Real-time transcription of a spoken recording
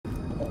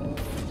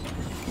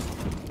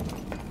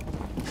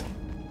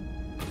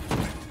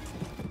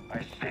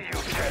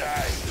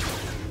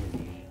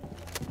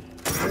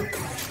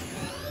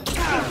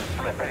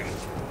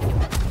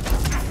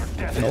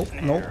Nope,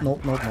 nope,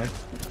 nope, nope, nope.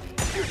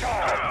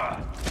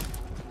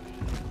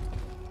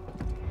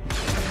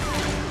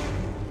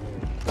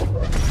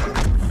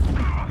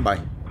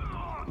 Bye.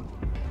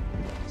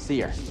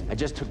 Seer, I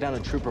just took down a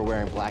trooper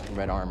wearing black and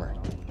red armor.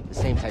 The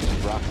same type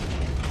of rock.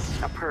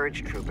 A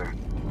purge trooper.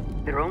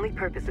 Their only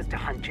purpose is to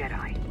hunt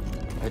Jedi.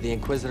 Are the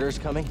Inquisitors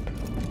coming?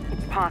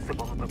 It's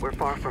possible, but we're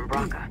far from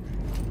Braca.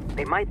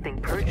 They might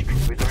think purge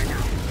troopers are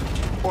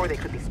enough. Or they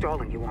could be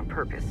stalling you on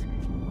purpose.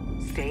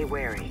 Stay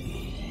wary.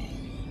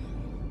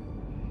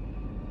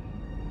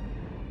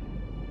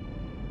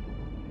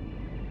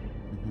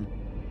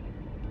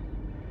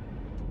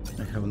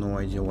 I have no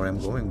idea where I'm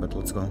going, but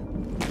let's go.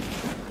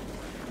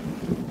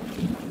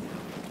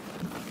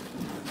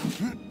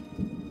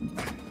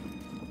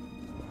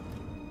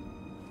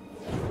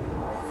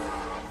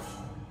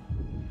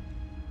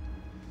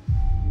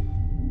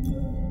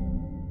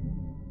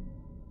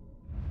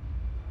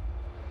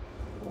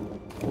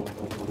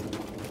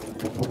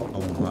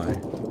 Oh my.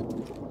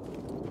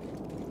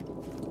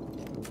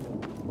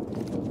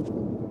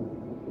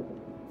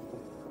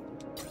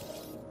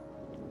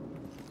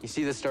 You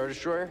see the Star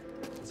Destroyer?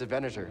 It's a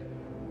Venator.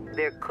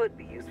 There could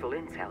be useful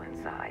intel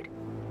inside.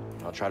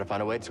 I'll try to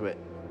find a way to it.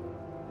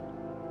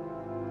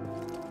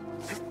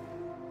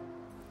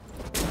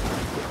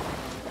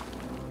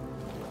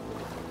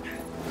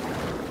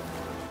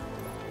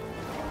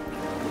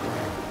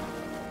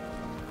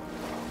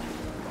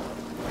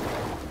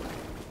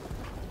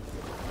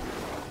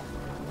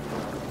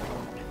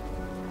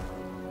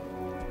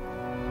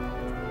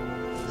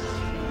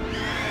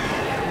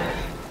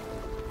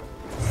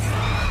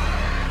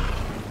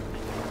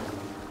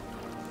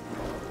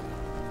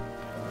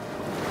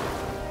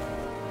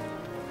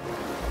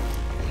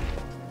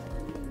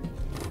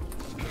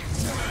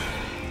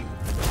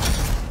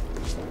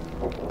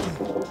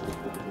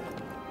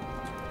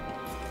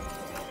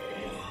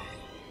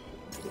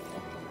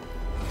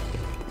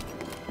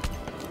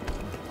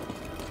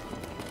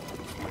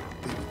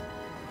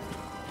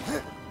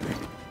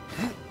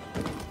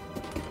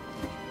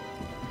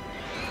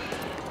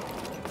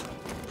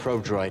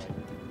 Probe droid.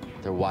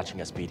 They're watching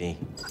us, BD.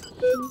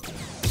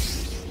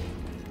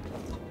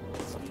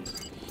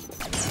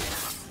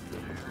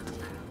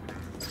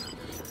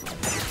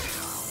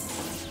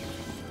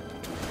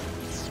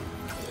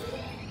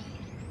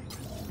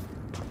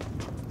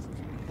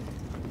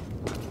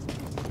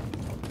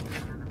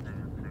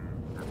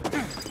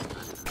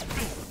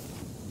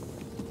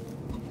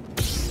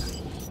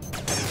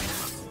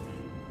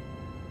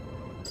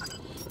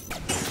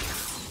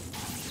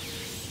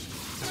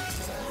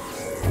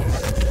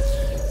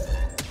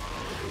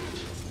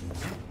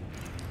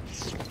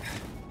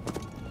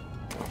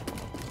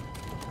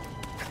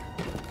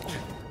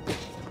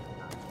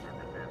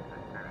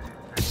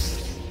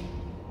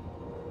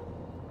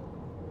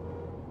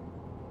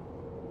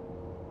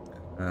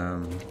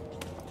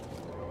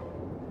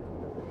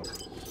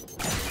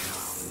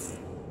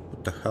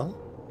 What the hell?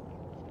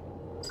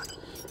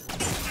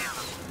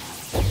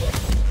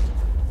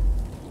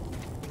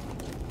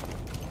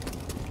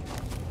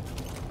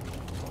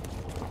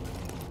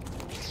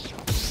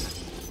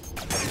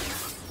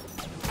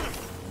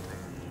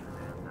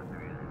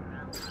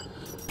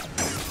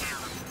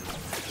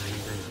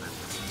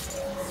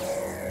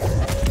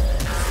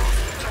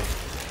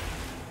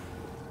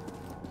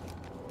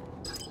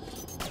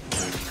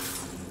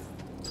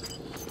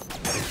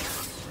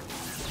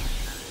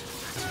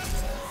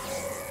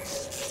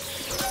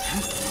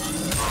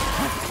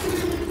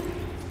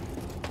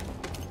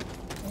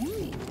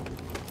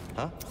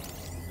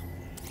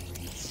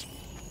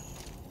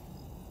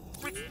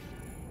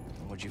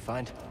 What'd you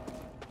find?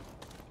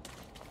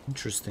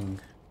 Interesting.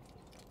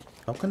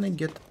 How can I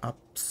get up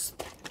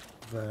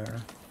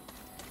there?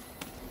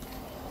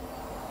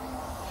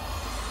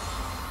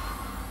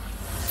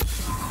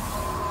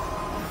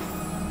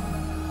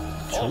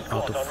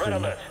 Out of 3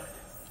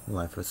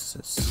 life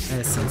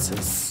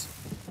essences.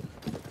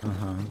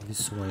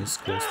 This way is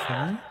closed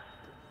for me.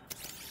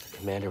 The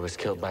commander was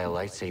killed by a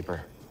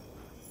lightsaber.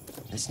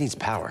 This needs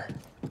power.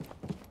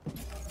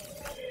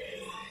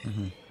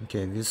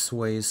 Okay, this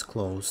way is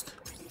closed.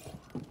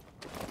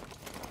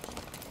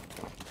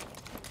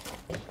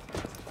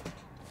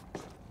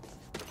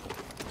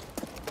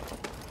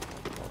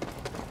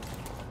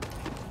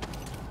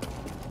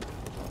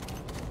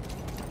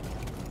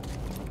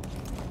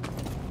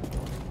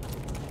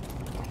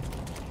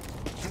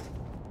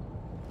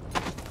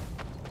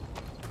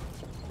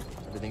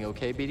 Everything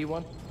okay,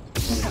 BD-1?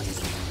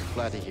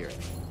 Glad to hear it.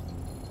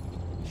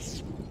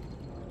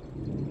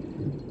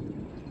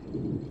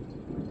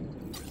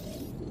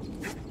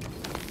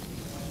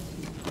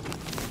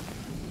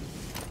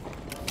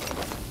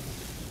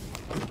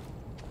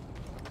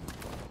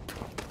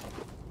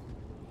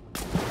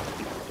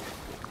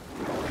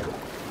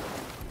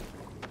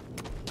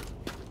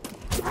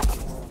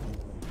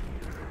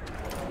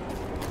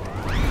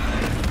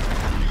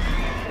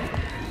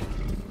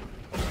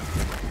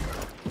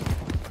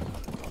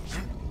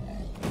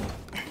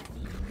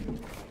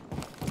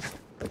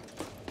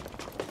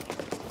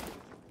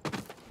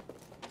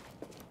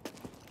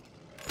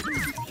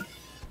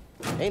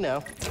 Hey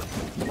now.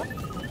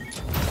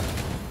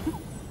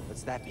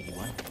 What's that,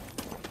 BD1?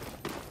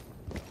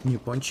 New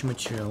punchy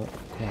material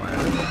acquired.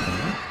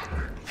 Okay.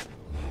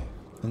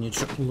 I need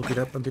to look it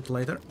up a bit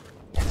later.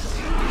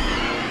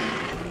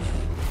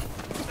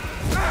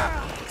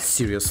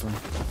 Seriously.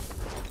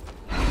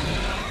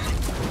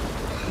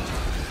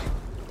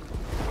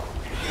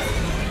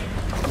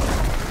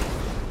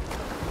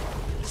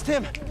 It's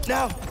Tim!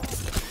 Now!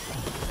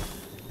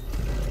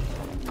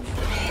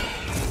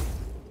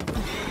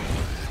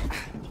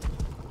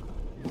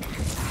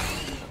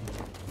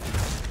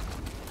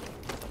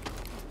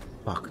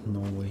 Fuck, no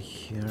way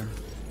here.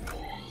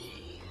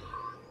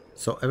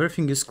 So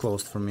everything is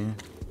closed for me.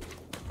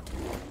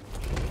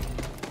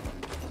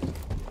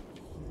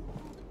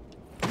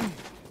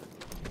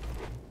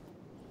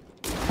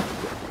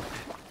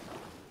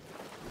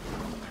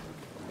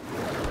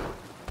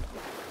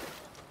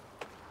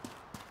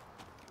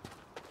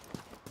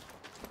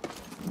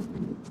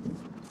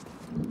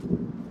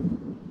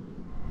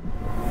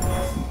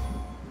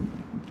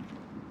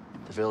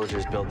 The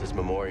villagers built this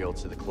memorial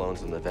to the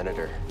clones in the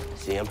Venator.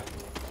 See him?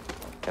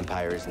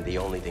 Empire isn't the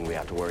only thing we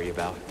have to worry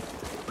about.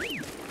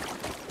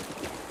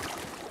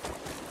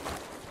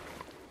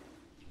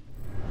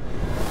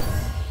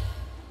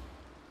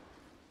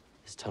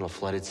 This tunnel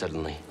flooded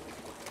suddenly.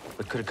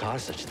 What could have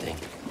caused such a thing?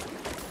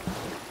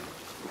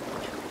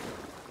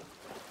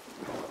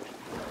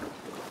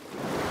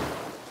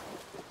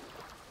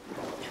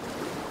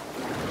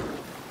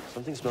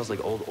 Something smells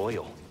like old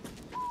oil.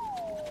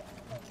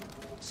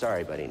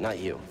 Sorry, buddy, not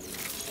you.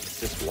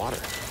 It's just water.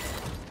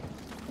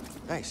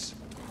 Nice.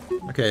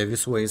 Okay,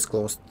 this way is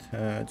closed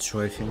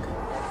too, I think.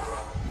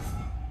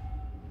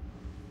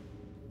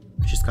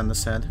 Which is kinda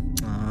sad.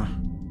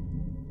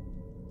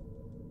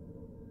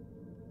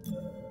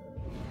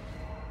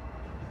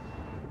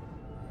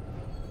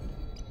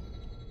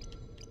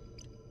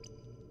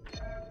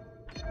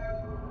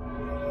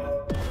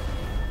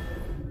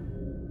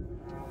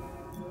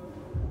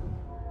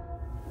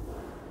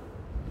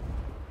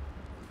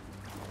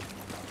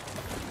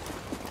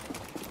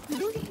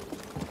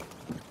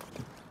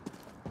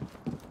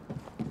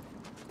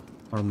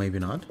 Or maybe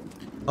not.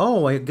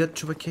 Oh, I got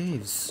to the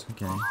caves.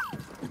 Okay.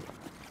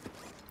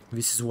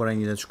 This is where I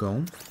needed to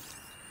go.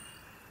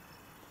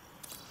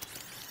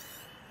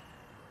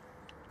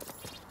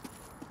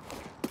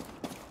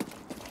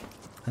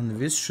 And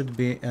this should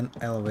be an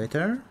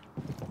elevator.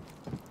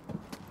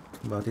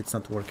 But it's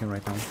not working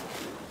right now.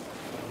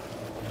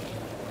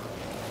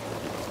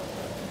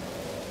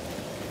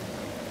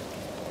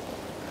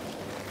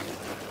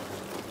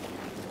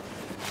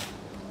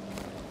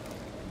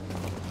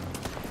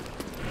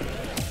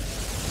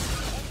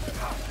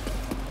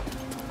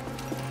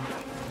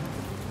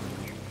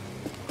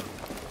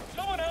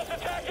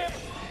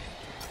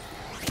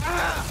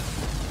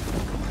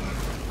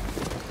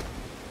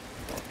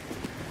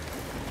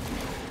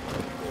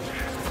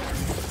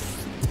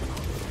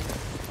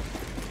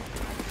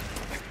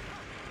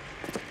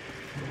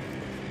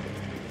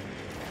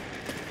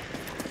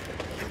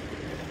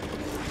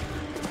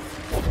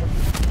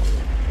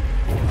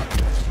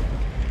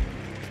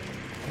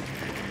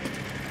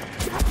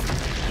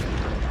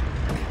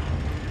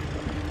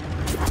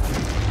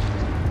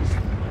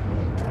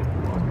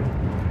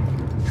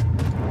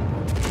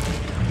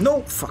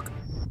 No, fuck.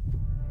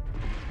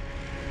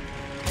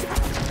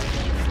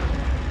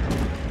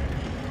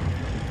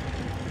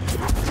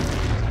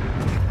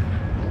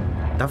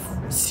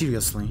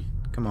 Seriously,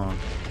 come on.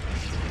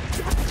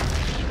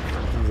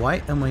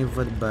 Why am I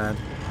that bad?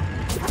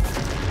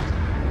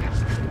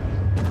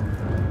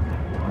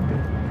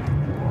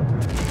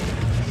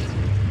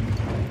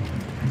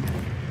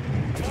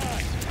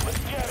 Let's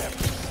get him.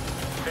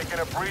 Taking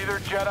a breather,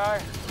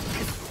 Jedi?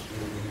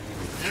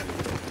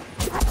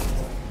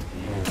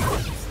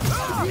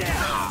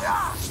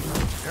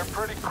 They're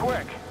pretty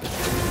quick.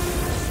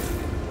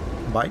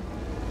 Bye.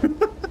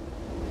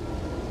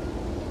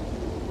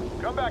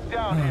 Come back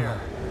down here.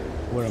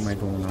 Where am I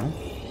going now?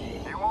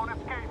 You won't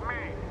escape me.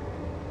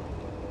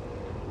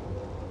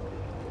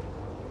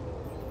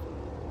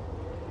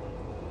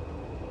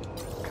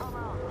 Come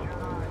out,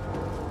 Jedi.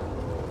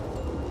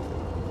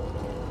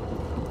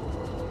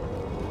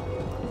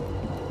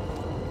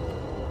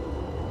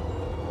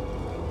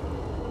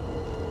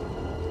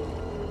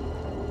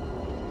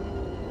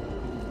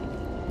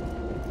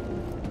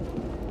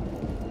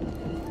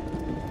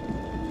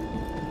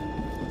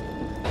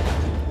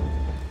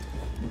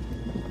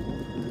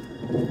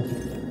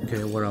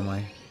 Okay, where am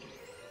I?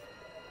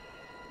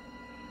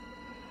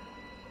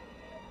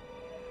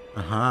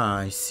 Aha,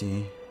 I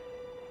see.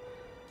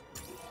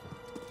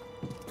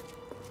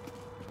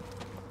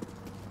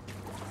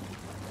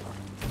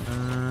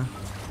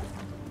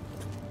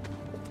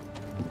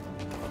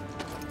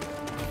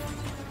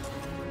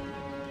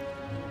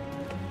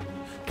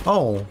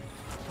 Oh.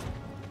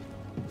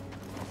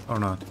 Or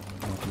not.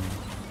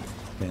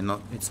 Okay,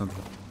 no, it's not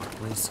the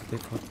place they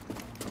thought.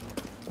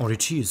 Or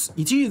it is.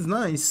 It is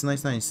nice,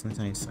 nice.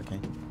 Okay.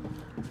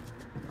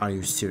 Are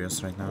you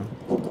serious right now?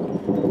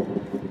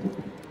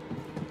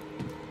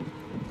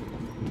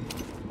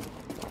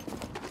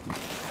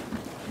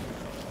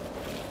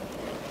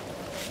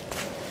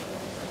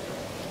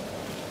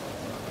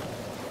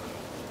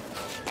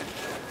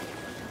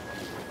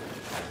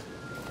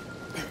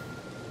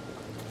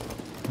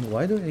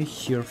 Why do I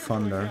hear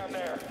thunder? Down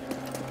there.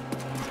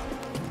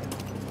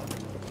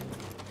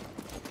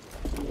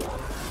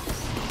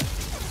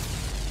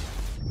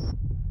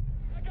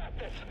 I got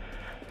this.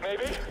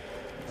 Maybe.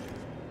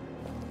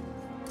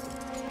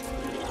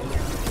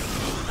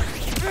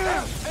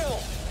 Still.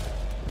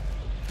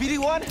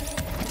 BD1?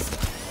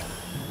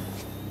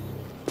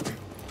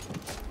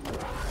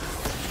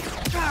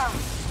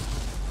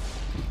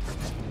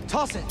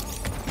 Toss it.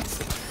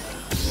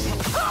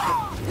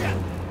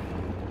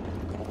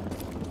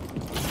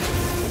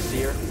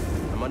 Seer,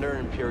 I'm under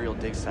an Imperial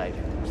dig site.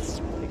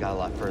 They got a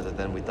lot further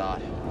than we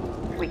thought.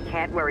 We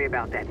can't worry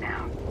about that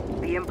now.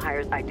 The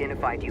Empire's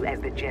identified you as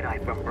the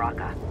Jedi from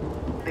Braca.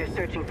 They're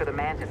searching for the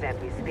Mantis as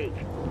we speak.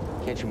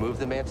 Can't you move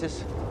the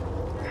Mantis?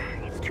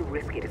 It's too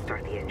risky to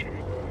start the engine.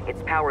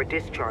 Its power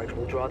discharge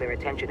will draw their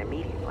attention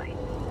immediately.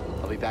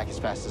 I'll be back as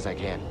fast as I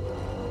can.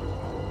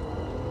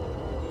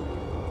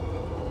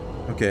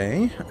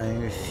 Okay,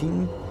 I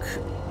think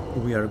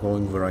we are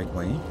going the right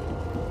way.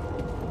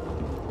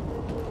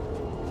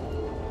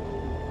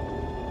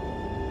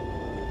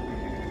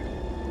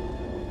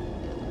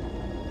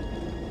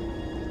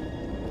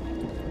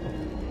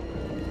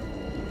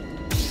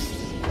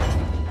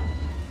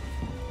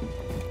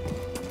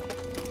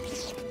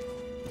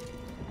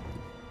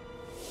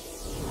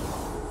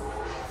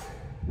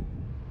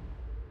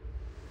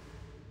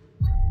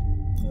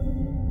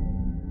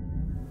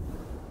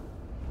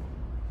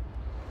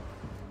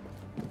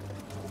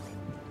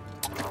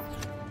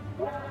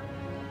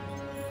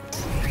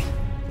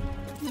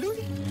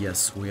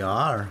 Yes, we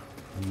are.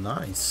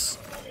 Nice.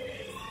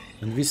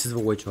 And this is the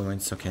way to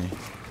it's okay.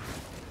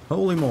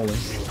 Holy moly.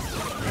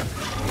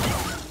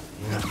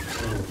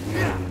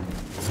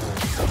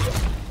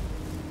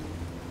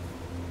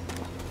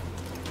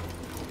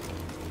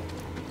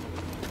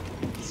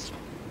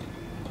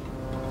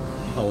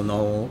 Oh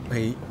no,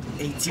 a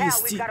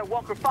Cal, we've got a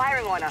walker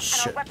firing on us,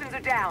 Shit. and our weapons are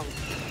down.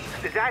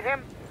 Is that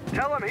him?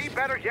 Tell him he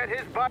better get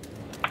his butt.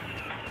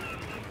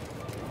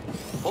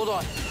 Hold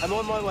on, I'm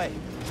on my way.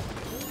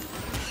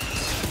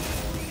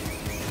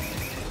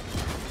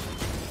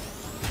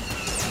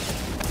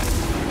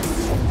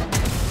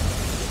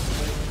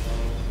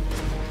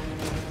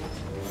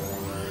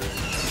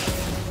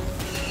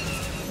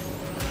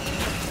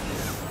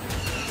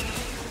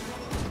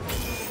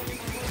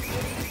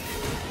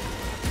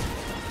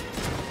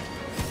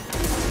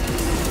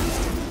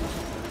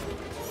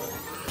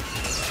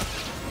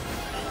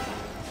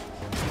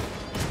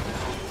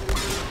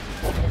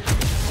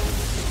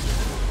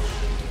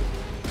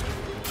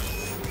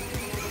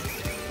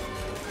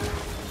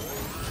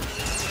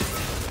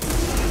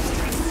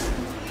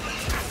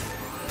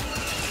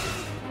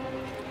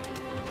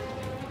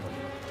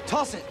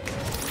 Toss it!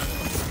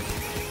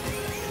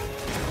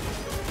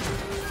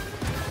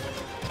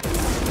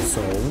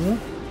 So...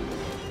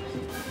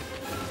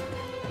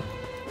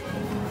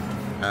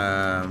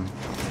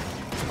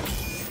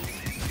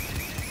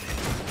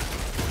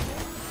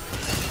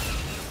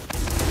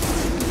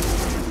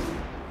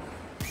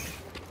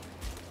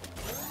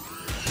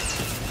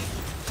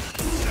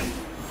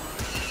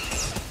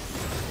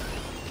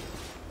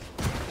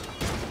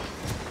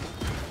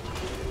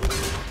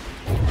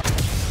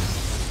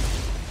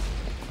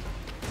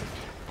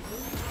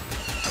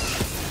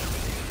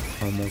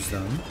 Almost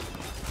done.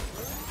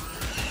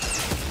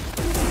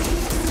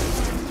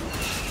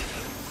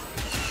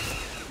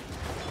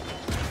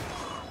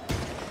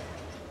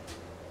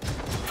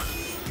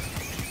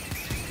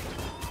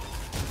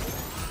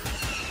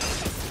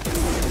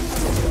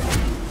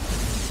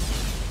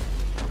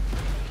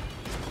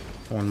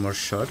 One more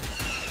shot.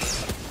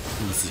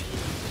 Easy.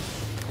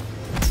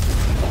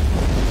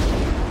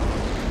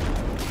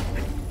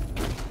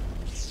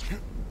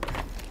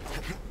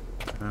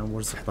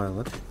 Where's the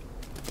pilot?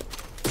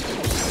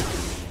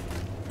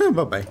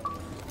 Bye-bye.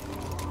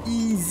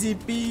 Easy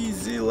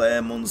peasy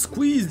lemon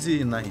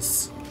squeezy.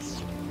 Nice.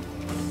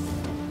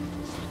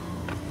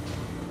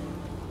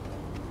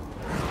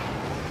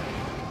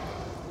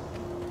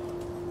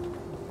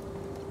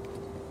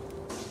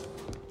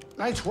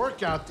 Nice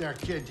work out there,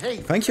 kid. Hey,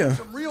 Thank you.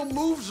 some real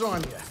moves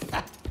on you.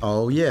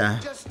 Oh yeah.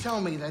 Just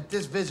tell me that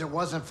this visit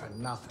wasn't for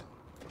nothing.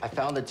 I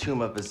found the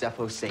tomb of a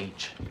Zepho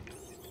sage.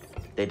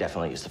 They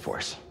definitely used the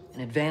Force. An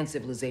advanced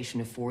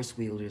civilization of force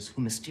wielders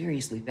who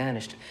mysteriously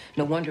vanished.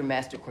 No wonder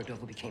Master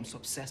Cordova became so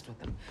obsessed with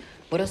them.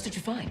 What else did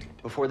you find?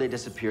 Before they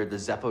disappeared, the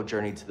Zepho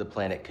journeyed to the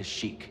planet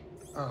Kashyyyk.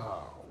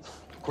 Oh,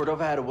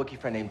 Cordova had a Wookiee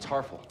friend named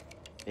Tarful.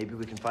 Maybe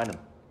we can find him.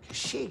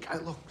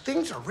 Kashyyyk, look,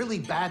 things are really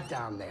bad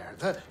down there.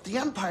 The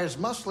Empire's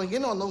muscling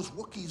in on those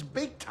Wookiees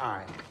big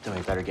time. Then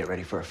we better get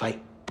ready for a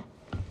fight.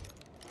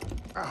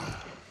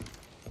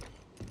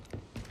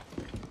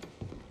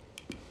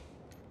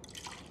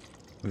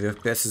 The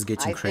FPS is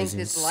getting I crazy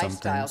think this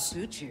lifestyle sometimes.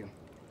 suits you.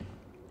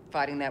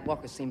 Fighting that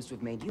walker seems to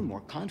have made you more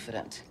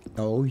confident.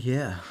 Oh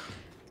yeah.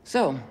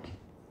 So,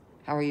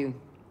 how are you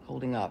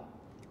holding up?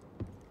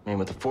 I mean,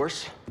 with the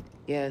Force?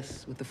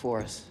 Yes, with the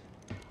Force.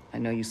 I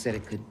know you said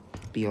it could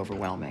be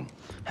overwhelming.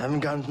 Haven't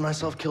gotten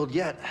myself killed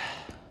yet.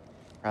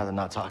 Rather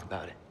not talk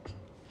about it.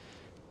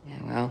 Yeah,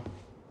 well,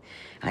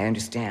 I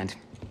understand.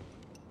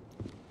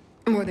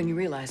 More than you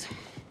realize.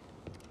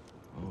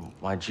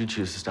 Why'd you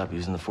choose to stop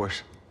using the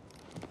Force?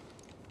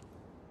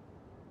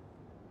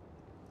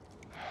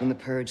 When the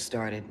Purge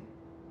started,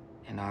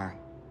 and our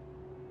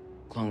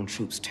clone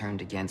troops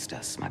turned against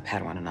us, my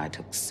Padawan and I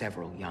took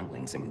several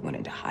younglings and we went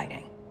into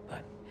hiding.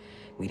 But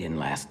we didn't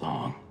last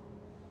long.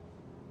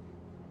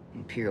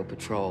 Imperial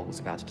Patrol was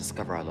about to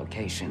discover our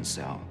location,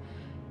 so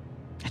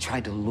I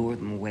tried to lure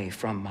them away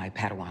from my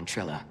Padawan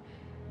Trilla.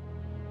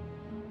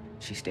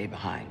 She stayed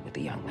behind with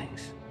the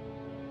younglings,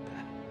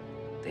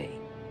 but they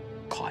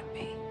caught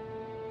me.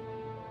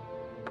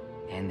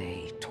 And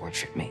they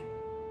tortured me.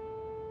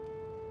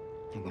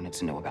 They wanted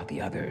to know about the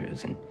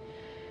others and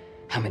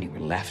how many were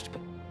left,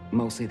 but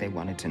mostly they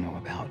wanted to know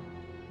about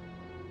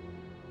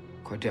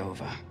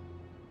Cordova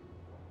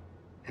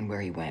and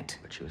where he went.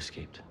 But you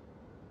escaped.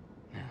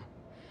 No,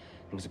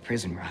 it was a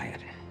prison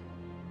riot.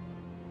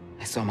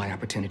 I saw my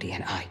opportunity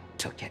and I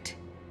took it.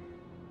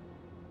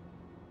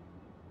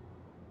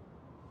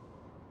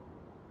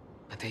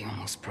 But they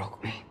almost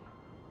broke me.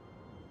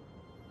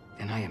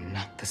 And I am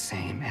not the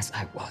same as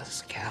I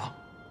was, Cal.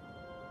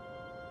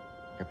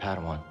 Your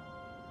Padawan.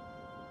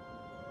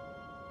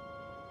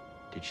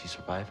 Did she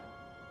survive?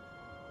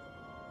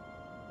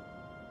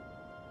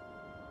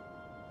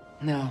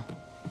 No.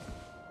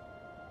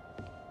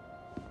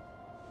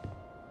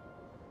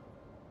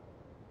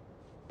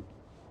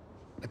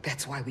 But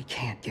that's why we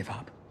can't give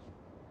up.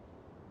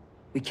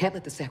 We can't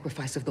let the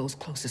sacrifice of those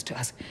closest to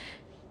us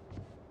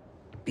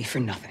be for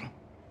nothing.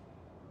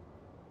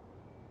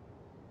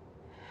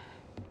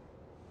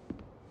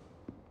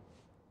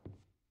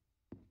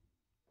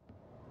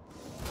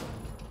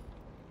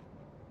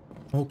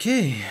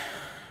 Okay,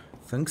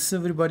 thanks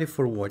everybody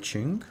for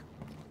watching.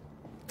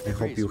 I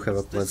hope you have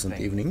a pleasant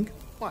evening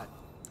What?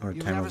 or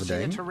You've time never of the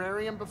seen day. a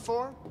terrarium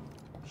before?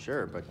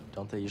 Sure, but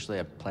don't they usually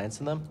have plants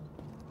in them?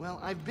 Well,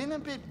 I've been a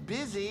bit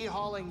busy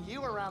hauling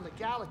you around the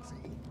galaxy.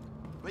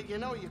 But you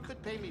know, you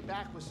could pay me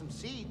back with some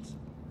seeds.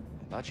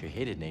 I thought you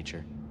hated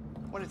nature.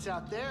 When it's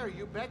out there,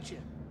 you betcha.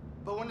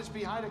 But when it's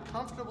behind a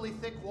comfortably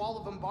thick wall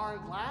of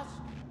embarring glass,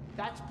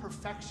 that's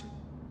perfection.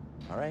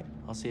 All right,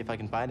 I'll see if I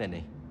can find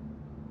any.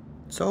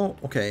 So,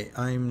 okay,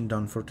 I'm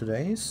done for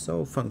today,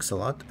 so thanks a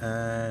lot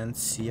and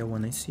see you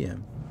when I see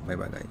you. Bye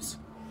bye guys.